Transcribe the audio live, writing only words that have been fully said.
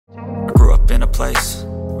place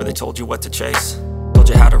where they told you what to chase, told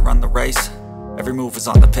you how to run the race. Every move was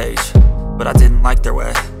on the page, but I didn't like their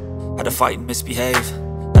way. Had to fight and misbehave,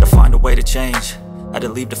 had to find a way to change, had to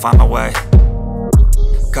leave to find my way.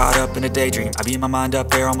 Caught up in a daydream, I beat my mind up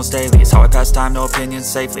there almost daily. It's how I pass time, no opinions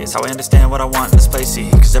safely. It's how I understand what I want in this place, see.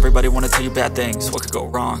 Cause everybody wanna tell you bad things, what could go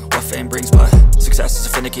wrong, what fame brings. But success is a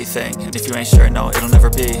finicky thing, and if you ain't sure, no, it'll never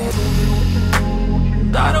be.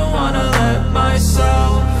 I don't wanna let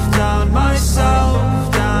myself down,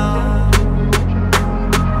 myself down.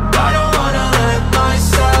 I don't wanna let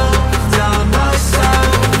myself down,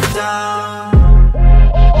 myself down.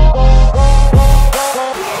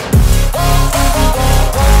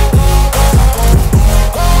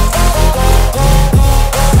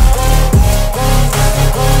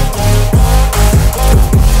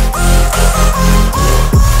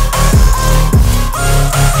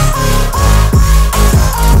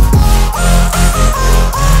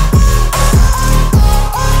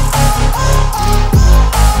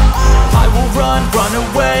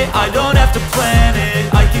 I don't have to plan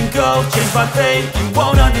it, I can go change my fate. You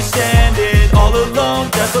won't understand it, all alone,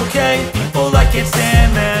 that's okay. People I can't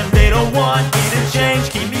stand them, they don't want me to change.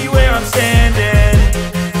 Keep me where I'm standing,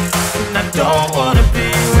 and I don't wanna be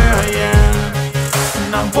where I am.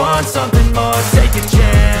 And I want something more, take a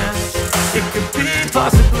chance. It could be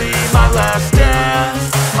possibly my last day.